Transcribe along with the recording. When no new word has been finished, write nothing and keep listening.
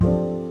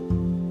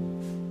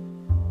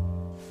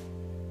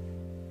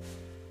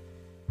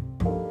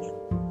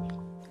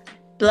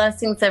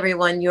Blessings,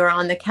 everyone. You're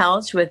on the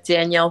couch with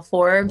Danielle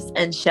Forbes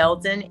and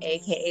Sheldon,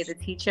 aka the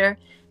teacher,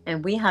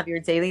 and we have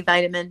your daily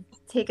vitamin.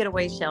 Take it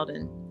away,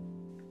 Sheldon.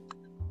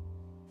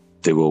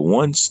 There were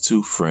once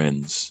two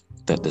friends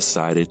that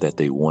decided that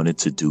they wanted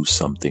to do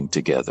something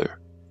together.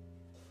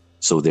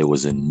 So there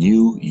was a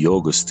new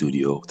yoga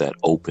studio that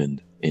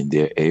opened in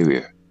their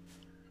area,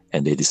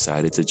 and they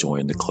decided to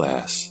join the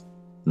class.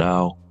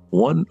 Now,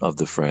 one of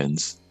the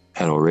friends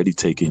had already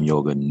taken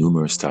yoga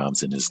numerous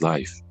times in his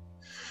life.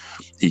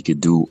 He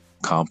could do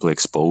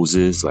complex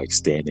poses like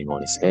standing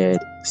on his head,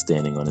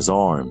 standing on his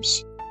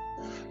arms.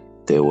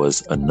 There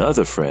was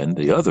another friend,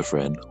 the other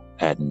friend,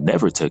 had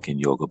never taken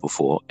yoga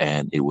before,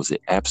 and it was an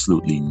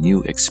absolutely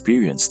new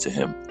experience to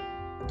him.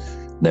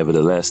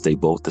 Nevertheless, they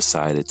both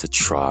decided to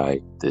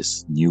try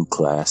this new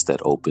class that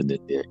opened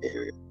in their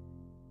area.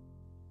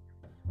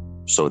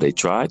 So they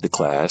tried the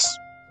class,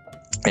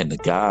 and the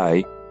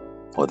guy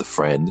or the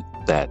friend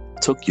that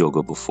took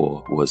yoga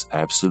before was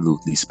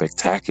absolutely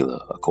spectacular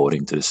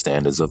according to the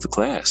standards of the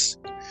class.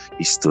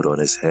 He stood on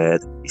his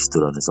head, he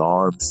stood on his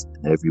arms,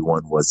 and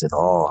everyone was in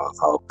awe of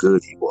how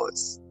good he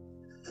was.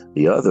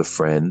 The other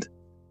friend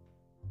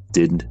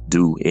didn't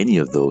do any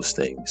of those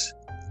things,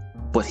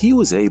 but he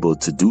was able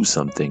to do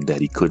something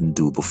that he couldn't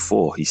do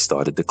before he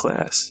started the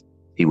class.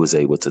 He was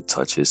able to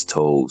touch his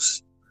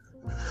toes.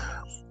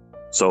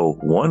 So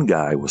one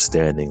guy was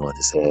standing on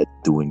his head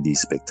doing these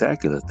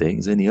spectacular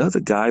things, and the other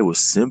guy was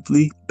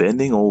simply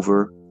bending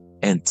over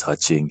and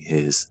touching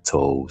his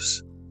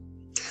toes.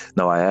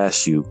 Now I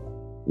ask you,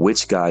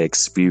 which guy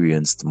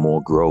experienced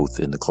more growth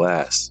in the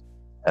class?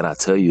 And I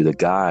tell you, the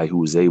guy who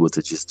was able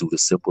to just do the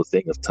simple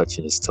thing of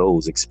touching his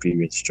toes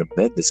experienced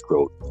tremendous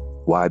growth.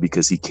 Why?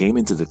 Because he came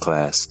into the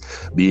class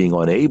being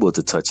unable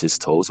to touch his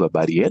toes, but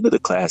by the end of the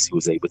class, he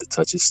was able to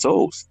touch his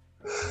toes.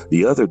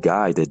 The other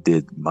guy that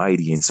did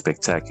mighty and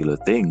spectacular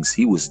things,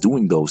 he was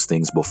doing those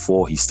things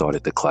before he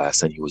started the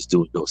class, and he was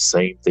doing those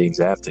same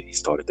things after he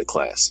started the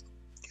class.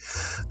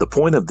 The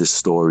point of this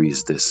story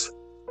is this: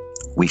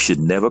 we should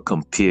never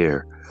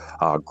compare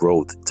our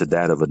growth to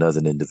that of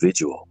another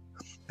individual,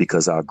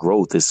 because our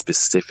growth is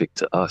specific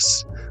to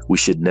us. We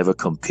should never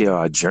compare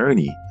our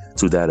journey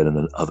to that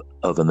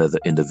of another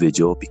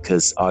individual,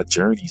 because our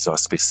journeys are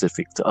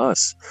specific to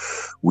us.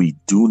 We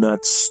do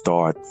not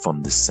start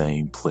from the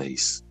same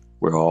place.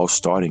 We're all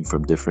starting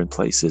from different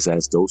places,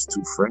 as those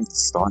two friends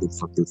started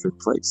from different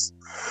places.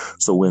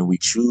 So when we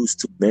choose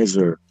to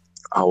measure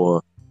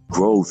our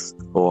growth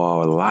or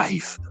our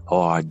life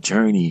or our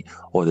journey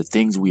or the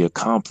things we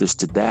accomplish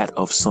to that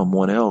of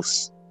someone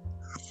else,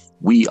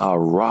 we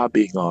are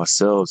robbing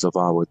ourselves of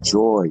our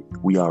joy.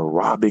 We are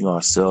robbing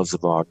ourselves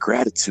of our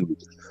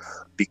gratitude,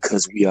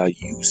 because we are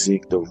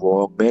using the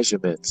wrong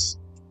measurements.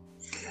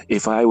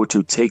 If I were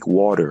to take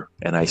water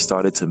and I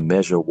started to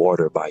measure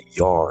water by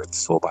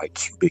yards or by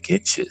cubic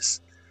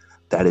inches,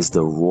 that is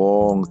the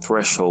wrong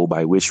threshold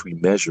by which we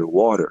measure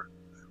water.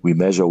 We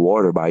measure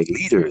water by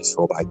liters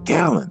or by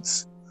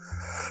gallons.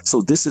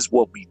 So this is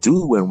what we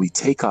do when we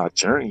take our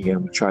journey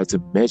and we try to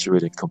measure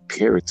it and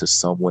compare it to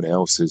someone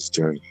else's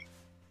journey.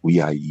 We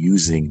are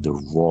using the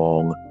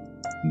wrong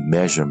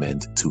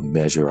measurement to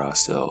measure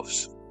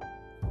ourselves.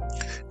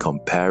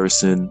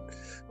 Comparison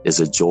is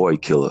a joy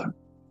killer.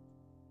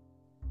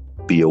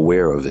 Be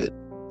aware of it.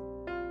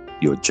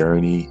 Your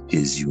journey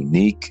is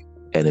unique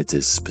and it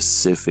is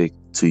specific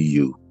to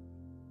you.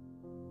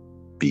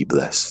 Be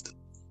blessed.